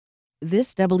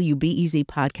This WBEZ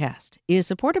podcast is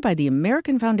supported by the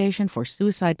American Foundation for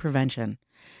Suicide Prevention.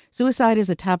 Suicide is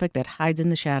a topic that hides in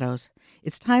the shadows.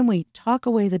 It's time we talk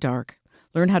away the dark,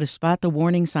 learn how to spot the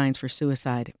warning signs for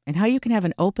suicide, and how you can have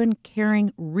an open,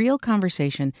 caring, real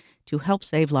conversation to help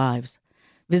save lives.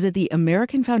 Visit the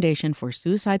American Foundation for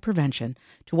Suicide Prevention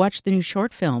to watch the new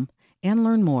short film and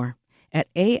learn more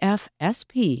at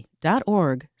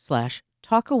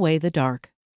afsp.org/talkawaythedark.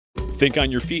 Think on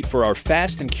your feet for our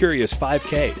Fast and Curious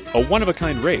 5K, a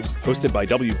one-of-a-kind race hosted by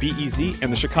WBEZ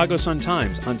and the Chicago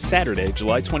Sun-Times on Saturday,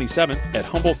 July 27th at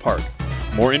Humboldt Park.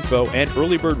 More info and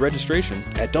early bird registration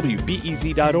at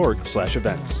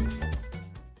wbez.org/events.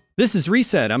 This is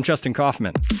Reset. I'm Justin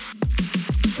Kaufman.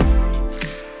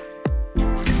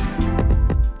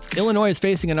 Illinois is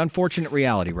facing an unfortunate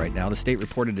reality right now. The state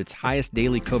reported its highest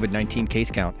daily COVID-19 case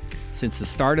count since the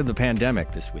start of the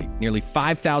pandemic this week. Nearly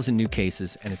 5,000 new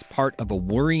cases, and it's part of a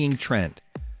worrying trend.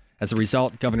 As a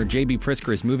result, Governor J.B.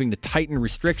 Pritzker is moving to tighten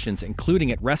restrictions,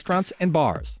 including at restaurants and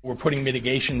bars. We're putting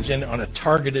mitigations in on a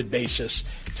targeted basis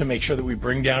to make sure that we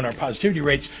bring down our positivity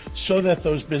rates so that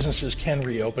those businesses can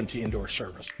reopen to indoor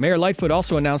service. Mayor Lightfoot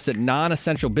also announced that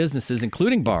non-essential businesses,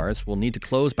 including bars, will need to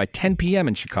close by 10 p.m.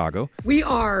 in Chicago. We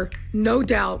are, no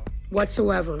doubt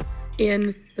whatsoever,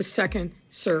 in the second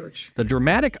surge. The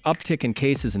dramatic uptick in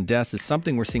cases and deaths is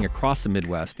something we're seeing across the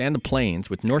Midwest and the Plains,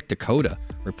 with North Dakota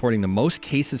reporting the most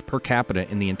cases per capita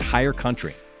in the entire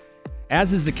country.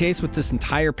 As is the case with this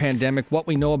entire pandemic, what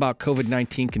we know about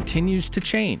COVID-19 continues to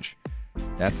change.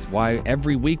 That's why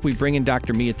every week we bring in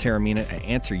Dr. Mia Taormina to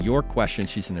answer your questions.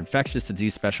 She's an infectious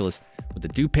disease specialist with the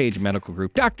DuPage Medical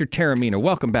Group. Dr. Taormina,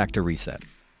 welcome back to Reset.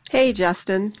 Hey,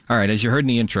 Justin. All right, as you heard in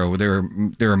the intro, there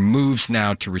are moves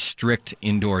now to restrict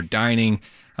indoor dining.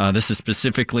 This is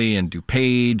specifically in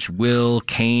DuPage, Will,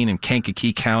 Kane, and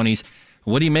Kankakee counties.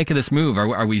 What do you make of this move?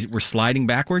 We're sliding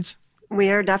backwards? We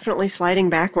are definitely sliding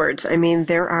backwards. I mean,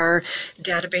 there are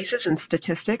databases and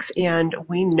statistics, and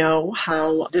we know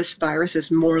how this virus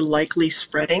is more likely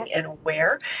spreading and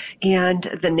where. And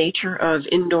the nature of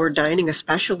indoor dining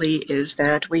especially is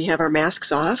that we have our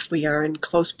masks off, we are in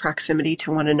close proximity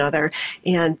to one another,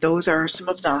 and those are some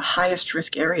of the highest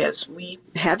risk areas. We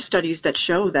have studies that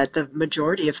show that the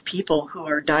majority of people who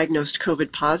are diagnosed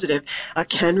COVID positive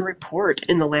can report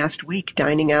in the last week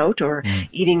dining out or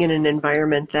eating in an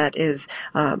environment that is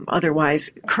otherwise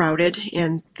crowded,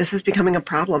 and this is becoming a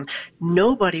problem.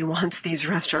 Nobody wants these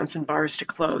restaurants and bars to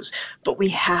close, but we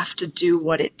have to do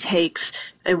what it takes,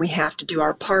 and we have to do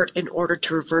our part in order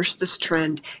to reverse this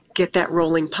trend, get that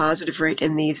rolling positive rate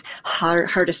in these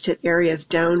hardest hit areas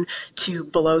down to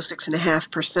below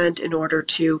 6.5% in order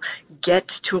to get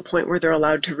to a point where they're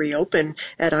allowed to reopen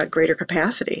at a greater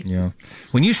capacity. Yeah.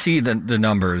 When you see the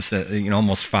numbers,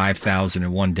 almost 5,000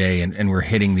 in one day, and we're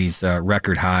hitting these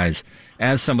record highs,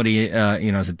 as somebody,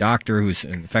 as a doctor who's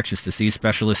an infectious disease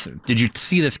specialist, did you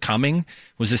see this coming?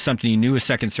 Was this something you knew a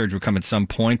second surge would come at some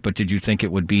point, but did you think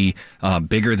it would be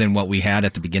bigger than what we had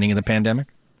at the beginning of the pandemic?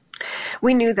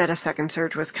 We knew that a second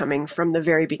surge was coming from the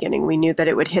very beginning. We knew that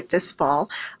it would hit this fall.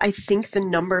 I think the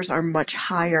numbers are much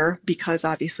higher because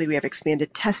obviously we have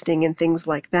expanded testing and things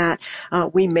like that.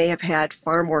 We may have had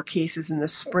far more cases in the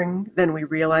spring than we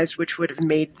realized, which would have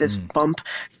made this bump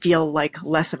feel like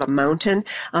less of a mountain.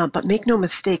 But make no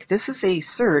mistake, this is a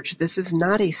surge. This is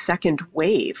not a second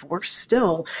wave. We're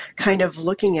still kind of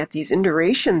looking at these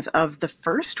iterations of the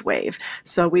first wave.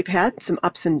 So we've had some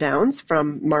ups and downs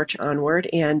from March onward,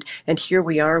 and here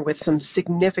we are with some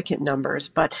significant numbers.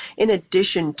 But in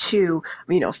addition to,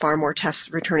 far more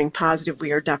tests returning positive,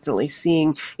 we are definitely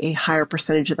seeing a higher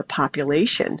percentage of the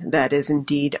population that is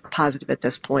indeed positive at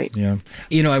this point. Yeah.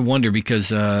 I wonder because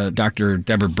Dr.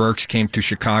 Deborah Birx came to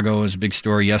Chicago. It was a big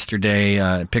story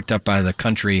yesterday, picked up by the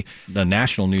country, the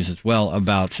national news as well,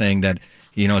 about saying that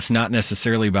it's not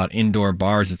necessarily about indoor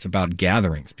bars. It's about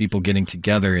gatherings, people getting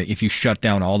together. If you shut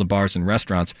down all the bars and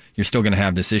restaurants, you're still going to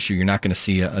have this issue. You're not going to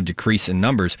see a decrease in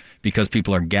numbers because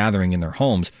people are gathering in their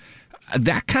homes.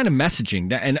 That kind of messaging,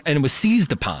 and it was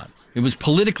seized upon. It was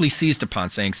politically seized upon,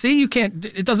 saying, see, you can't,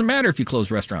 it doesn't matter if you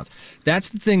close restaurants. That's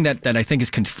the thing that I think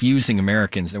is confusing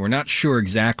Americans, that we're not sure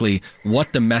exactly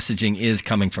what the messaging is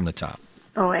coming from the top.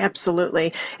 Oh,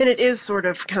 absolutely. And it is sort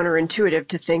of counterintuitive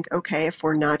to think, okay, if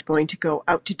we're not going to go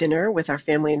out to dinner with our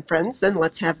family and friends, then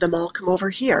let's have them all come over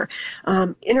here.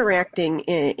 Interacting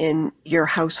in your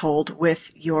household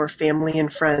with your family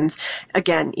and friends,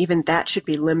 again, even that should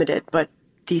be limited. But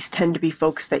these tend to be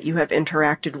folks that you have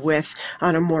interacted with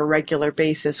on a more regular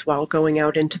basis while going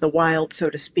out into the wild, so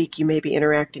to speak. You may be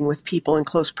interacting with people in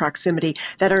close proximity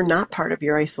that are not part of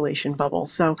your isolation bubble.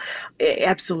 So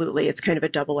absolutely, it's kind of a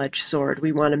double-edged sword.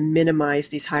 We want to minimize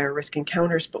these higher risk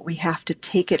encounters, but we have to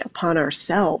take it upon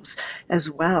ourselves as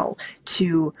well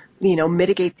to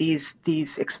mitigate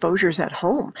these exposures at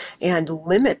home and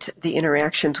limit the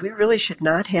interactions. We really should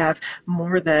not have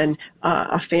more than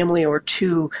a family or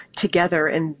two together,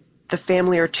 and the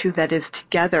family or two that is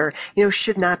together,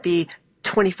 should not be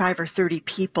 25 or 30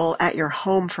 people at your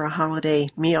home for a holiday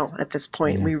meal at this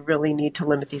point. Yeah. We really need to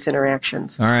limit these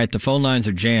interactions. All right, the phone lines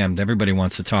are jammed. Everybody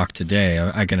wants to talk today.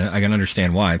 I can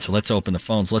understand why. So let's open the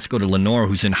phones. Let's go to Lenore,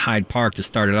 who's in Hyde Park, to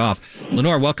start it off.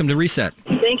 Lenore, welcome to Reset.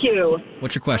 Thank you.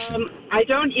 What's your question? I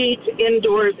don't eat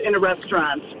indoors in a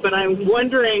restaurant, but I'm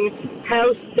wondering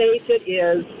how safe it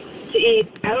is to eat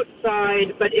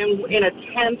outside, but in a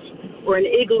tent or an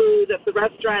igloo that the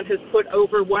restaurant has put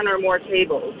over one or more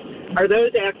tables. Are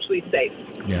those actually safe?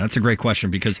 Yeah, that's a great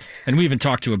question and we even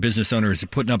talked to a business owner who's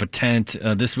putting up a tent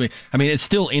this week. I mean, it's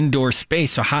still indoor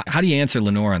space. So how do you answer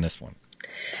Lenore on this one?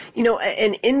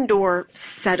 An indoor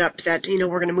setup that, we're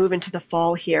going to move into the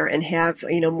fall here and have,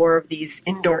 more of these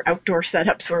indoor-outdoor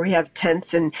setups where we have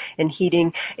tents and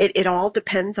heating. It all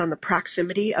depends on the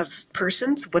proximity of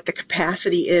persons, what the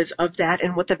capacity is of that,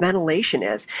 and what the ventilation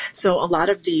is. So a lot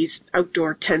of these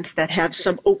outdoor tents that have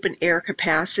some open air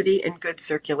capacity and good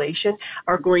circulation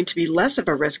are going to be less of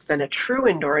a risk than a true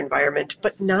indoor environment,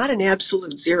 but not an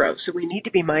absolute zero. So we need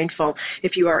to be mindful,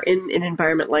 if you are in an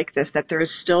environment like this, that there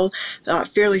is still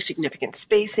fairly significant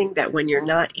spacing, that when you're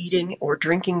not eating or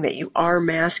drinking that you are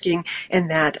masking, and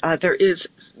that there is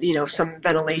some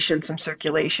ventilation, some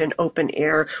circulation, open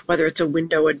air, whether it's a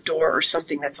window, a door, or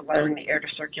something that's allowing the air to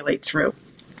circulate through.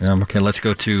 Okay, let's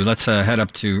head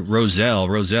up to Roselle.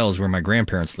 Roselle is where my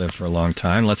grandparents lived for a long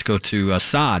time. Let's go to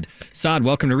Saad. Saad,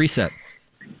 welcome to Reset.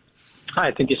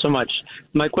 Hi, thank you so much.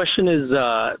 My question is,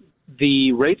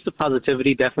 the rates of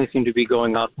positivity definitely seem to be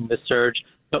going up in this surge.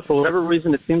 But for whatever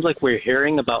reason, it seems like we're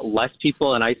hearing about less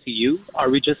people in ICU. Are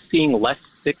we just seeing less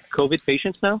sick COVID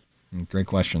patients now? Great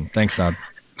question. Thanks, Saad.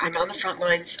 I'm on the front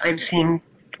lines. I'm seeing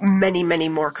many, many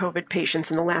more COVID patients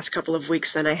in the last couple of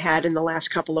weeks than I had in the last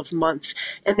couple of months.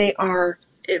 And they are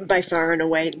by far and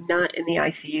away not in the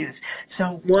ICUs.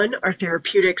 So one, our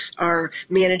therapeutics, our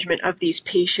management of these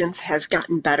patients has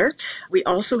gotten better. We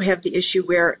also have the issue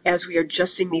where, as we are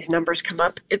just seeing these numbers come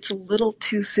up, it's a little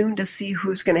too soon to see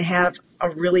who's going to have a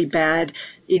really bad,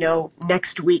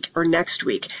 next week or next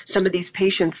week. Some of these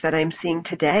patients that I'm seeing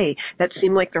today that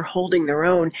seem like they're holding their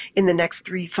own in the next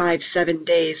 3, 5, 7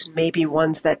 days, maybe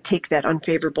ones that take that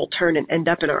unfavorable turn and end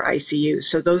up in our ICUs.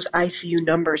 So those ICU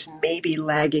numbers may be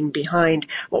lagging behind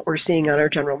what we're seeing on our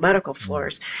general medical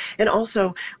floors. And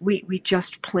also, we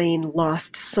just plain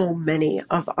lost so many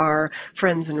of our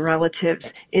friends and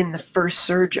relatives in the first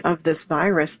surge of this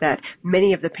virus that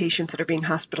many of the patients that are being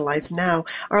hospitalized now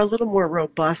are a little more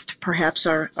robust, perhaps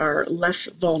are less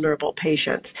vulnerable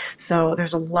patients. So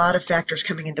there's a lot of factors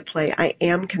coming into play. I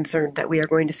am concerned that we are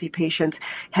going to see patients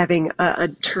having a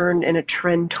turn and a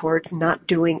trend towards not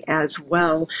doing as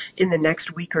well in the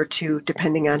next week or two,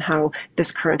 depending on how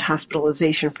this current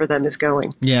hospitalization for them is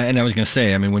going. Yeah, and I was going to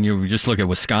say, when you just look at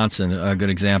Wisconsin, a good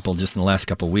example just in the last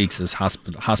couple of weeks is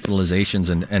hospitalizations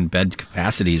and bed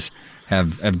capacities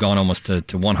have gone almost to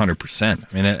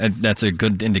 100%. That's a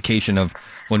good indication of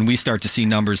when we start to see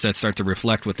numbers that start to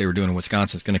reflect what they were doing in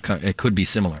Wisconsin. It could be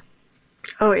similar.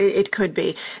 Oh, it could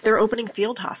be. They're opening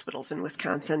field hospitals in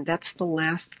Wisconsin. That's the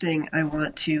last thing I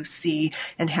want to see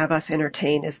and have us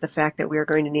entertain, is the fact that we are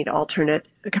going to need alternate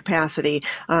capacity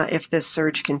if this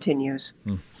surge continues.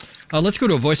 Let's go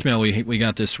to a voicemail we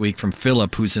got this week from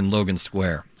Philip, who's in Logan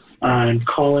Square. I'm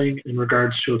calling in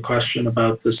regards to a question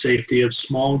about the safety of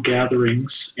small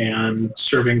gatherings and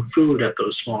serving food at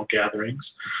those small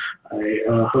gatherings. I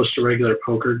host a regular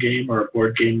poker game or a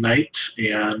board game night,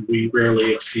 and we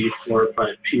rarely exceed 4 or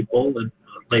 5 people, and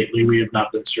lately we have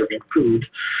not been serving food.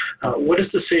 What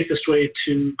is the safest way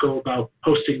to go about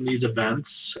hosting these events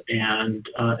and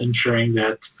ensuring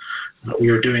that we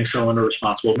are doing so in a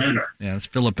responsible manner? Yeah, it's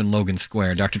Philip in Logan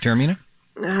Square. Dr. Taormina?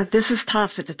 This is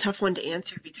tough. It's a tough one to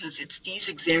answer because it's these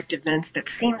exact events that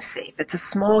seem safe. It's a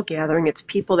small gathering. It's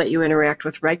people that you interact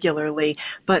with regularly.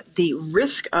 But the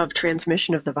risk of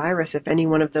transmission of the virus, if any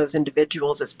one of those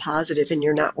individuals is positive and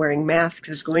you're not wearing masks,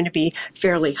 is going to be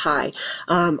fairly high.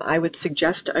 I would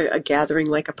suggest a gathering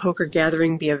like a poker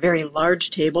gathering be a very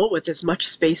large table with as much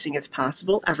spacing as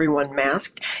possible, everyone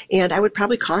masked. And I would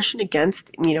probably caution against,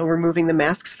 removing the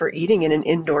masks for eating in an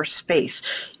indoor space.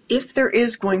 if there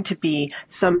is going to be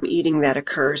some eating that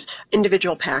occurs,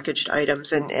 individual packaged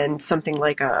items and something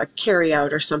like a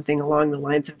carry-out or something along the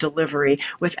lines of delivery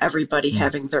with everybody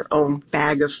having their own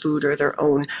bag of food or their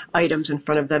own items in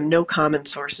front of them, no common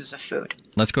sources of food.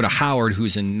 Let's go to Howard,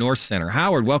 who's in North Center.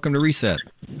 Howard, welcome to Reset.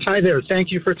 Hi there.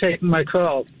 Thank you for taking my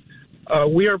call.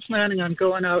 We are planning on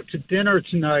going out to dinner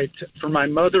tonight for my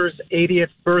mother's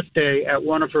 80th birthday at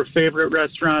one of her favorite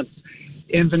restaurants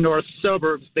in the north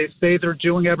suburbs. They say they're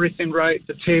doing everything right.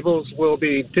 The tables will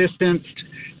be distanced,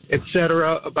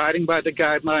 etc., abiding by the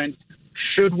guidelines.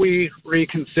 Should we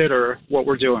reconsider what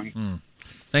we're doing?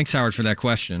 Thanks, Howard, for that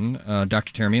question.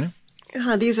 Dr. Taormina?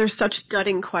 These are such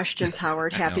gutting questions,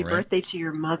 Howard. Happy birthday to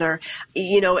your mother.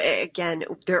 Again,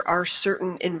 there are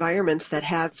certain environments that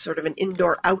have sort of an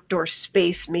indoor-outdoor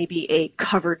space, maybe a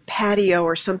covered patio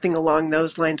or something along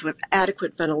those lines with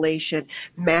adequate ventilation,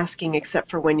 masking except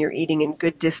for when you're eating, and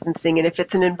good distancing. And if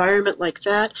it's an environment like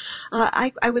that,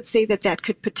 I would say that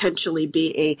could potentially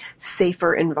be a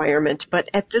safer environment. But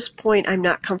at this point, I'm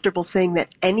not comfortable saying that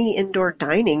any indoor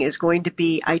dining is going to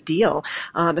be ideal,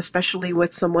 especially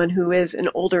with someone who is an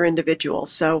older individual.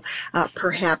 So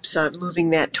perhaps moving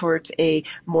that towards a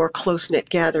more close-knit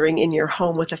gathering in your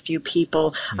home with a few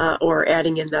people, or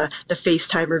adding in the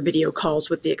FaceTime or video calls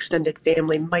with the extended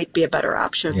family might be a better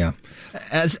option. Yeah.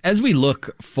 As we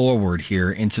look forward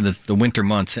here into the winter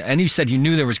months, and you said you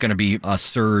knew there was going to be a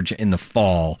surge in the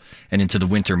fall and into the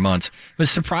winter months, it was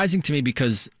surprising to me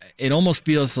because it almost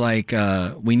feels like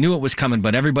we knew it was coming,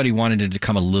 but everybody wanted it to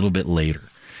come a little bit later.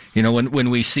 You know,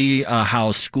 when we see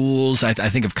how schools, I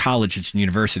think of colleges and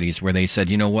universities where they said,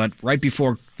 you know what, right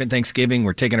before Thanksgiving,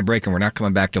 we're taking a break and we're not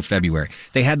coming back till February.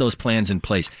 They had those plans in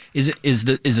place. Is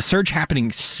the surge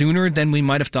happening sooner than we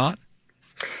might have thought?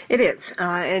 It is.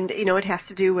 And, it has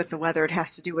to do with the weather. It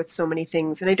has to do with so many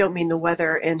things. And I don't mean the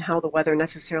weather and how the weather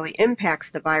necessarily impacts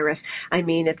the virus. I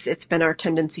mean, it's been our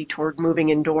tendency toward moving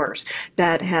indoors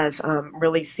that has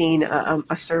really seen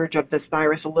a surge of this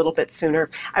virus a little bit sooner.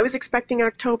 I was expecting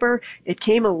October. It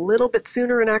came a little bit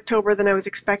sooner in October than I was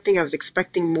expecting. I was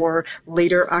expecting more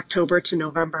later October to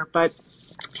November, but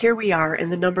here we are,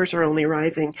 and the numbers are only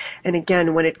rising. And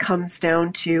again, when it comes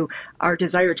down to our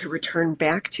desire to return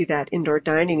back to that indoor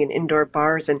dining and indoor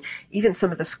bars, and even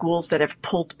some of the schools that have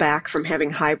pulled back from having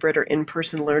hybrid or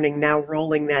in-person learning, now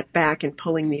rolling that back and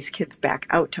pulling these kids back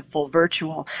out to full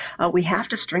virtual, we have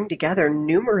to string together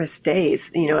numerous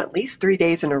days, at least 3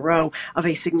 days in a row of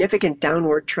a significant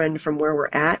downward trend from where we're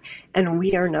at, and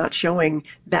we are not showing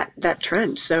that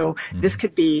trend. So this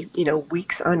could be,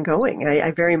 weeks ongoing. I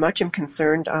very much am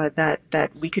concerned that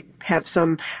we could have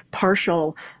some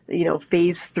partial,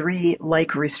 phase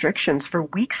 3-like restrictions for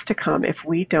weeks to come if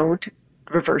we don't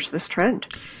reverse this trend.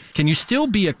 Can you still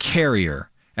be a carrier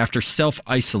after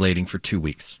self-isolating for 2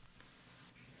 weeks?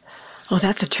 Well,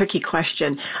 that's a tricky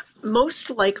question. Most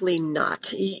likely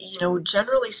not.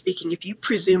 Generally speaking, if you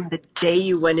presume the day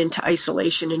you went into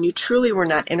isolation and you truly were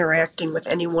not interacting with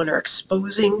anyone or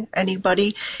exposing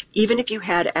anybody, even if you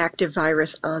had active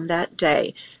virus on that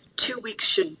day, 2 weeks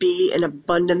should be an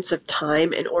abundance of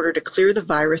time in order to clear the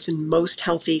virus in most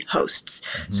healthy hosts.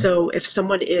 So if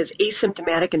someone is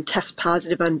asymptomatic and tests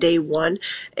positive on day 1,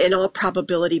 in all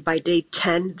probability by day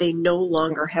 10, they no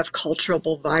longer have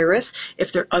culturable virus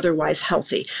if they're otherwise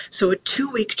healthy. So a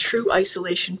 2-week true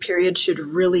isolation period should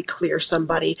really clear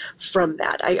somebody from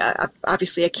that.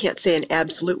 Obviously, I can't say an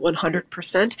absolute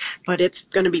 100%, but it's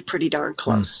going to be pretty darn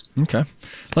close. Okay.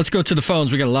 Let's go to the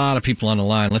phones. We got a lot of people on the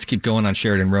line. Let's keep going on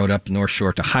Sheridan Road up the North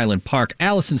Shore to Highland Park.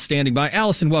 Allison standing by.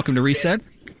 Allison, welcome to Reset.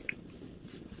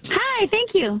 Hi,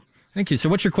 thank you. Thank you. So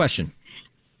what's your question?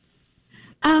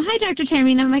 Hi, Dr.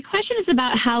 Taormina. My question is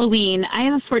about Halloween. I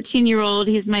have a 14-year-old.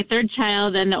 He's my third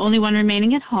child and the only one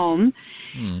remaining at home.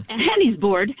 And he's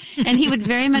bored. And he would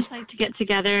very much like to get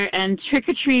together and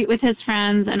trick-or-treat with his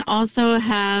friends and also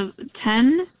have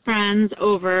 10 friends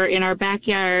over in our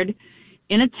backyard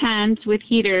in a tent with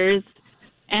heaters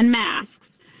and masks.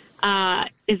 And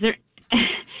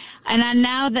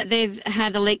now that they've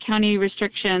had the Lake County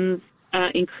restrictions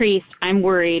increased, I'm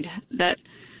worried that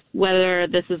whether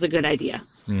this is a good idea.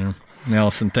 Yeah.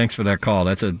 Allison, thanks for that call.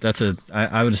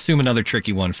 I would assume another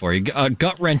tricky one for you.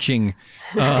 Gut-wrenching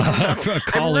call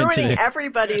I'm ruining today.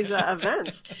 Everybody's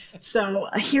events. So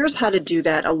here's how to do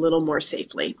that a little more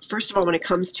safely. First of all, when it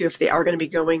comes to if they are going to be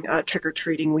going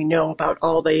trick-or-treating, we know about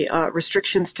all the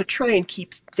restrictions to try and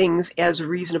keep things as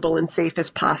reasonable and safe as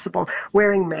possible.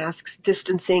 Wearing masks,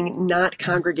 distancing, not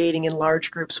congregating in large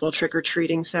groups while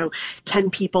trick-or-treating. So 10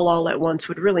 people all at once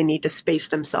would really need to space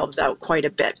themselves out quite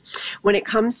a bit. When it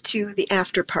comes to to the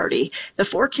after party. The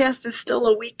forecast is still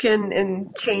a week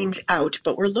and change out,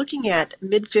 but we're looking at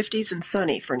mid-50s and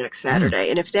sunny for next Saturday.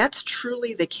 And if that's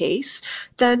truly the case,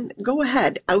 then go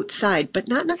ahead outside, but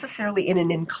not necessarily in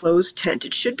an enclosed tent.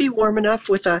 It should be warm enough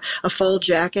with a fall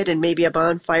jacket and maybe a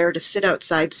bonfire to sit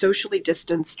outside socially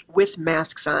distanced with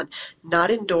masks on,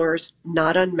 not indoors,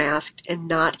 not unmasked, and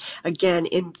not, again,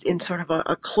 in sort of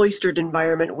a cloistered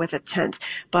environment with a tent.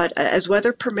 But as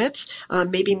weather permits,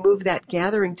 maybe move that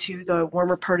gathering to the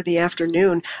warmer part of the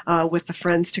afternoon with the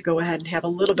friends to go ahead and have a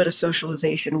little bit of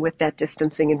socialization with that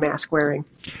distancing and mask wearing.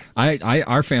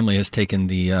 Our family has taken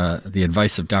the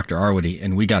advice of Dr. Arwady,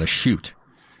 and we got a chute.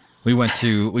 We went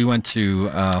to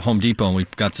Home Depot, and we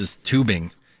got this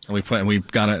tubing, and we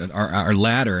got our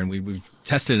ladder, and we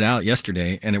tested it out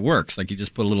yesterday, and it works. Like, you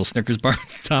just put a little Snickers bar on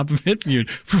the top of it,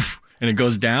 and it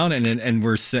goes down, and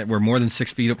we're more than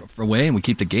 6 feet away, and we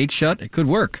keep the gate shut. It could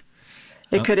work.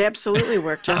 It could absolutely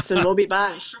work, Justin. We'll be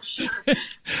by.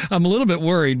 I'm a little bit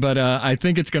worried, but I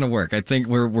think it's going to work. I think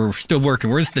we're still working.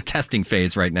 We're in the testing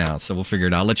phase right now, so we'll figure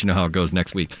it out. I'll let you know how it goes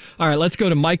next week. All right, let's go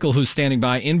to Michael, who's standing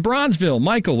by in Bronzeville.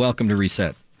 Michael, welcome to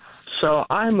Reset. So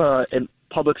I'm a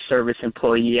public service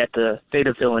employee at the state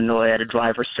of Illinois at a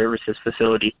driver services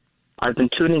facility. I've been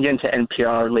tuning into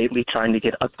NPR lately trying to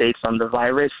get updates on the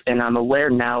virus, and I'm aware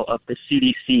now of the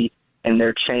CDC and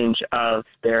their change of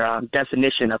their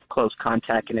definition of close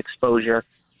contact and exposure,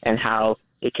 and how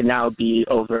it can now be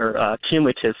over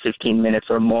cumulative 15 minutes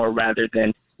or more rather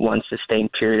than one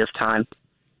sustained period of time.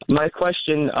 My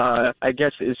question, I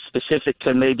guess, is specific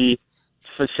to maybe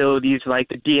facilities like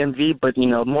the DMV, but,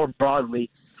 more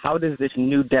broadly, how does this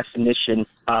new definition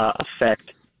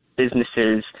affect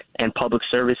businesses and public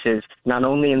services, not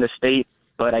only in the state,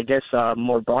 but I guess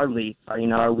more broadly?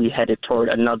 Are we headed toward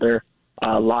another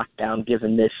lockdown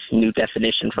given this new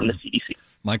definition from the CDC?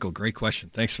 Michael, great question.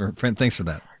 Thanks for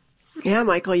that. Yeah,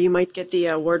 Michael, you might get the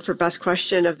award for best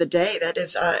question of the day. That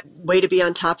is a way to be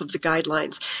on top of the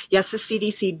guidelines. Yes, the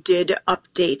CDC did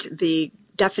update the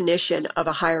definition of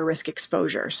a higher risk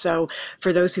exposure. So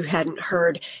for those who hadn't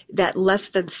heard, that less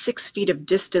than 6 feet of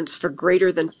distance for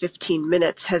greater than 15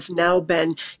 minutes has now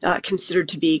been considered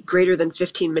to be greater than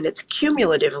 15 minutes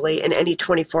cumulatively in any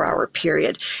 24-hour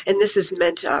period. And this is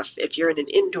meant if you're in an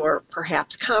indoor,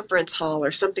 perhaps conference hall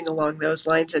or something along those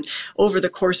lines, and over the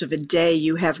course of a day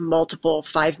you have multiple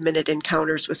 5-minute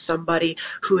encounters with somebody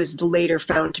who is later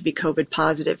found to be COVID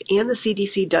positive. And the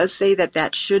CDC does say that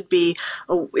that should be,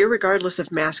 irregardless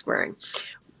of mask wearing.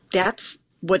 That's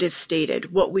what is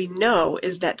stated. What we know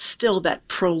is that still that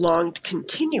prolonged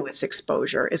continuous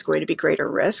exposure is going to be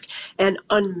greater risk, and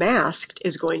unmasked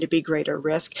is going to be greater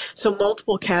risk. So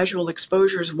multiple casual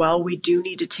exposures, while we do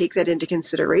need to take that into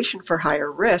consideration for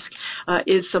higher risk,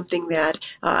 is something that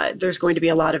there's going to be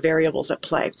a lot of variables at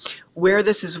play. Where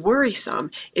this is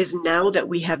worrisome is now that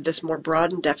we have this more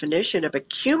broadened definition of a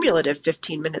cumulative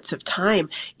 15 minutes of time,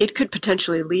 it could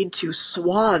potentially lead to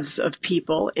swaths of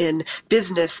people in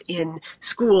business, in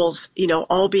schools,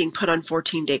 all being put on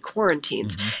 14-day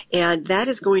quarantines. Mm-hmm. And that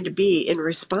is going to be in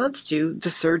response to the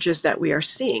surges that we are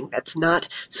seeing. That's not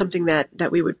something that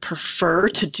we would prefer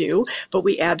to do, but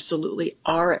we absolutely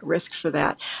are at risk for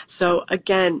that. So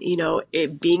again,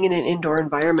 being in an indoor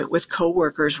environment with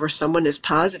coworkers where someone is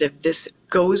positive, this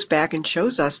goes back and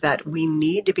shows us that we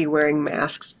need to be wearing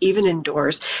masks even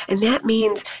indoors. And that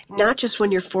means not just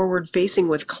when you're forward facing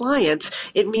with clients,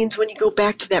 it means when you go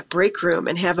back to that break room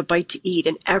and have a bite to eat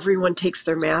and everyone takes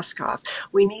their mask off.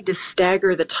 We need to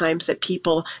stagger the times that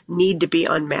people need to be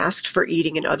unmasked for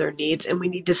eating and other needs, and we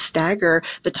need to stagger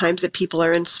the times that people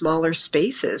are in smaller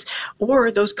spaces,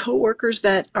 or those coworkers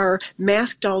that are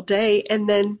masked all day and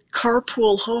then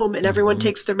carpool home and everyone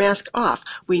takes their mask off.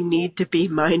 We need to be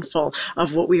mindful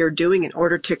of what we are doing in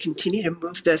order to continue to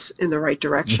move this in the right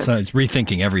direction. It's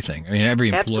rethinking everything. I mean, every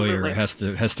employer has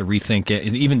to rethink it,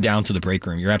 even down to the break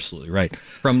room. You're absolutely right.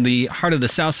 From the heart of the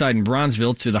South Side in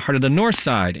Bronzeville to the heart of the North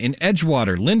Side in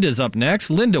Edgewater, Linda's up next.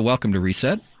 Linda, welcome to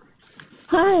Reset.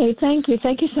 Hi, thank you.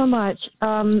 Thank you so much.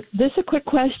 This is a quick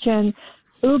question.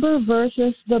 Uber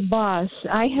versus the bus.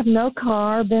 I have no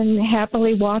car, been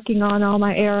happily walking on all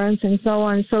my errands and so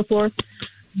on and so forth.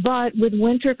 But with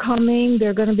winter coming,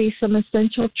 there are going to be some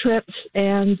essential trips,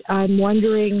 and I'm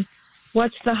wondering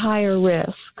what's the higher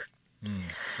risk?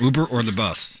 Uber or the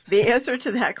bus? The answer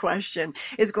to that question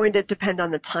is going to depend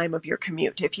on the time of your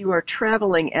commute. If you are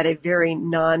traveling at a very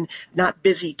not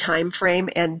busy time frame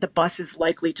and the bus is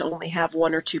likely to only have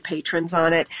 1 or 2 patrons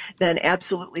on it, then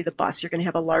absolutely the bus. You're going to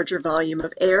have a larger volume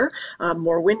of air,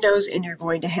 more windows, and you're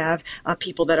going to have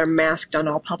people that are masked on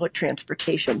all public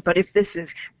transportation. But if this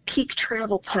is peak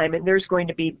travel time and there's going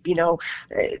to be,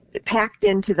 packed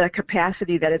into the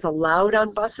capacity that is allowed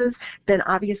on buses, then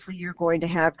obviously you're going to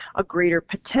have a greater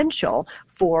potential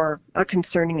for a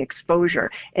concerning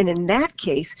exposure. And in that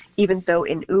case, even though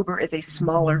an Uber is a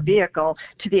smaller vehicle,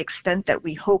 to the extent that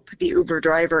we hope the Uber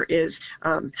driver is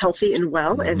healthy and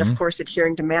well, and of course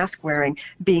adhering to mask wearing,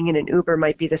 being in an Uber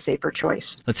might be the safer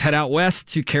choice. Let's head out west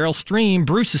to Carroll Stream.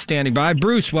 Bruce is standing by.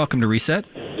 Bruce, welcome to Reset.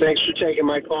 Thanks for taking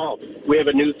my call. We have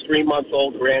a new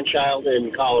 3-month-old grandchild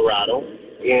in Colorado,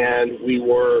 and we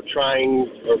were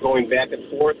going back and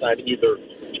forth on either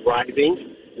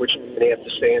driving, which I'm going to have to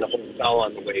stay in a hotel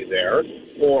on the way there,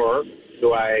 or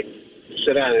do I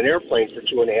sit on an airplane for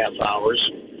 2.5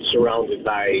 hours surrounded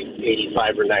by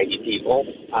 85 or 90 people,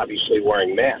 obviously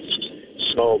wearing masks.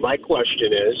 So my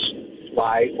question is,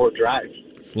 fly or drive?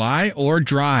 Fly or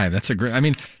drive? That's a great.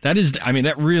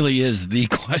 That really is the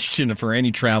question for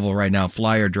any travel right now.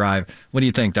 Fly or drive? What do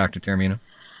you think, Dr. Taormina?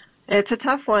 It's a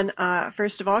tough one.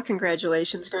 First of all,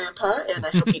 congratulations, Grandpa, and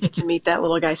I hope you get to meet that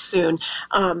little guy soon.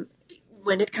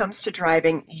 When it comes to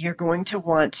driving, you're going to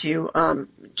want to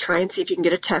try and see if you can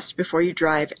get a test before you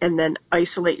drive, and then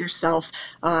isolate yourself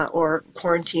or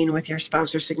quarantine with your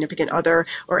spouse or significant other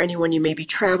or anyone you may be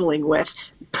traveling with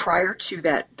prior to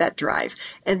that drive.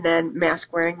 And then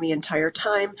mask wearing the entire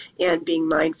time and being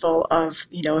mindful of,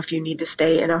 if you need to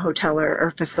stay in a hotel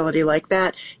or facility like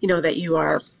that, that you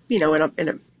are, in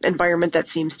an environment that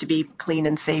seems to be clean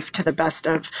and safe to the best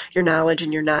of your knowledge,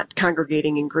 and you're not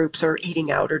congregating in groups or eating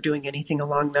out or doing anything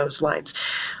along those lines.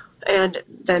 And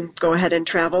then go ahead and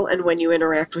travel. And when you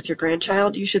interact with your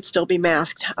grandchild, you should still be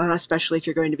masked, especially if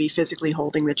you're going to be physically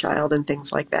holding the child and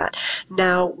things like that.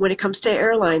 Now, when it comes to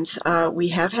airlines, we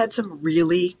have had some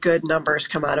really good numbers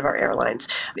come out of our airlines.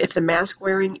 If the mask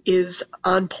wearing is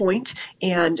on point,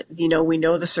 and we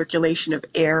know the circulation of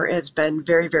air has been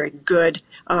very, very good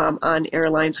on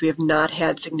airlines, we have not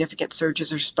had significant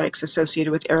surges or spikes associated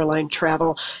with airline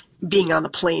travel being on the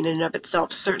plane in and of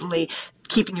itself. Certainly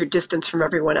keeping your distance from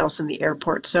everyone else in the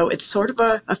airport. So it's sort of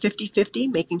a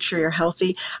 50-50, making sure you're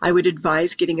healthy. I would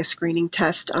advise getting a screening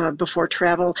test before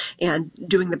travel and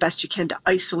doing the best you can to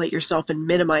isolate yourself and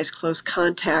minimize close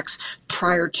contacts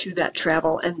prior to that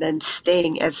travel, and then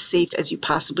staying as safe as you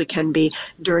possibly can be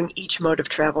during each mode of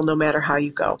travel, no matter how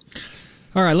you go.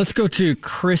 All right, let's go to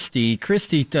Christy.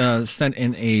 Christy sent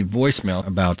in a voicemail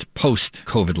about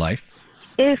post-COVID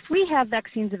life. If we have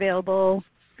vaccines available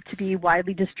to be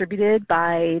widely distributed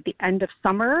by the end of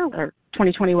summer or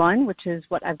 2021, which is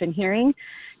what I've been hearing,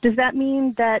 does that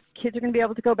mean that kids are going to be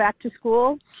able to go back to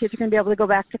school, kids are going to be able to go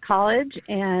back to college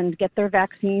and get their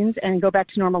vaccines and go back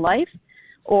to normal life?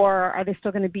 Or are they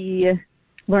still going to be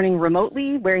learning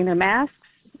remotely, wearing their masks,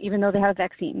 even though they have a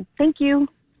vaccine? Thank you.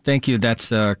 Thank you. That's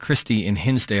Christy in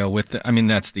Hinsdale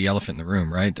that's the elephant in the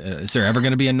room, right? Is there ever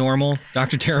going to be a normal,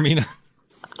 Dr. Taormina?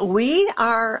 We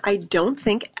are, I don't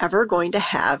think, ever going to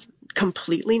have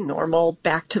completely normal,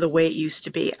 back to the way it used to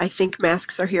be. I think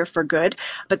masks are here for good,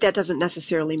 but that doesn't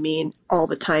necessarily mean all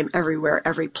the time, everywhere,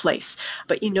 every place.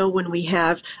 But when we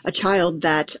have a child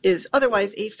that is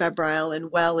otherwise afebrile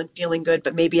and well and feeling good,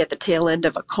 but maybe at the tail end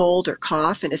of a cold or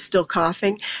cough and is still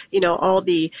coughing, all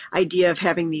the idea of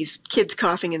having these kids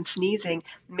coughing and sneezing,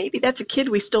 maybe that's a kid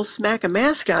we still smack a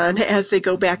mask on as they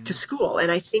go back to school.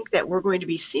 And I think that we're going to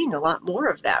be seeing a lot more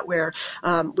of that, where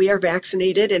we are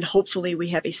vaccinated and hopefully we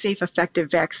have a safe, effective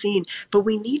vaccine, but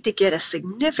we need to get a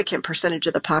significant percentage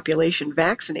of the population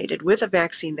vaccinated with a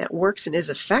vaccine that works and is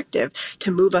effective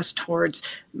to move us towards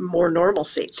more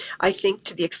normalcy. I think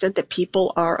to the extent that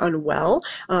people are unwell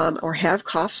or have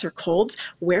coughs or colds,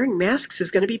 wearing masks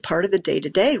is going to be part of the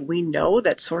day-to-day. We know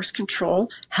that source control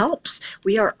helps.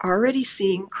 We are already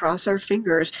seeing, cross our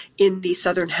fingers, in the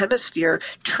Southern Hemisphere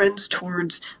trends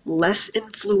towards less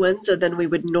influenza than we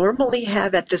would normally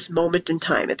have at this moment in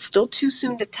time. It's still too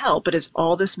soon to tell, but is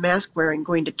all this mask wearing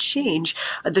going to change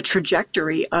the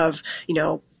trajectory of,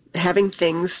 having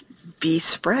things be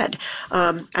spread?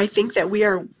 I think that we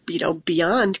are,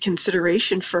 beyond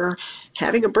consideration for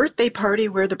having a birthday party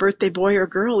where the birthday boy or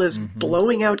girl is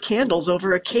blowing out candles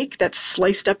over a cake that's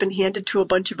sliced up and handed to a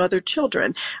bunch of other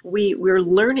children. We're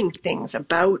learning things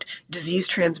about disease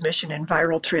transmission and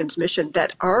viral transmission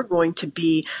that are going to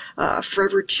be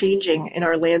forever changing in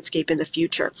our landscape in the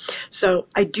future. So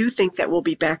I do think that we'll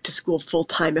be back to school full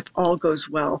time if all goes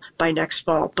well by next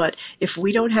fall. But if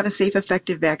we don't have a safe,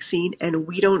 effective vaccine and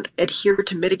we don't adhere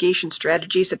to mitigation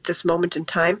strategies at this moment in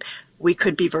time, we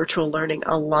could be virtual learning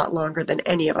a lot longer than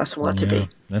any of us want to be.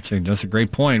 That's a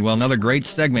great point. Well, another great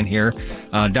segment here.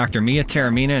 Dr. Mia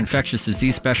Taormina, infectious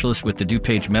disease specialist with the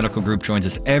DuPage Medical Group, joins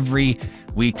us every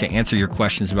week to answer your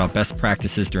questions about best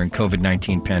practices during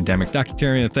COVID-19 pandemic. Dr.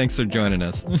 Taormina, thanks for joining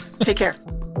us. Take care.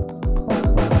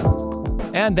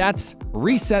 And that's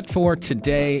Reset for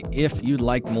today. If you'd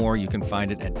like more, you can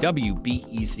find it at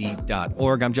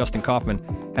wbez.org. I'm Justin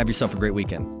Kaufman. Have yourself a great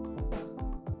weekend.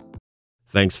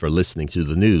 Thanks for listening to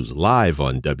the news live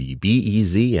on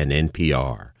WBEZ and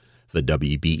NPR. The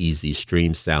WBEZ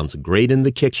stream sounds great in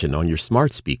the kitchen on your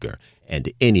smart speaker and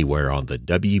anywhere on the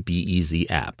WBEZ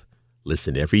app.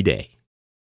 Listen every day.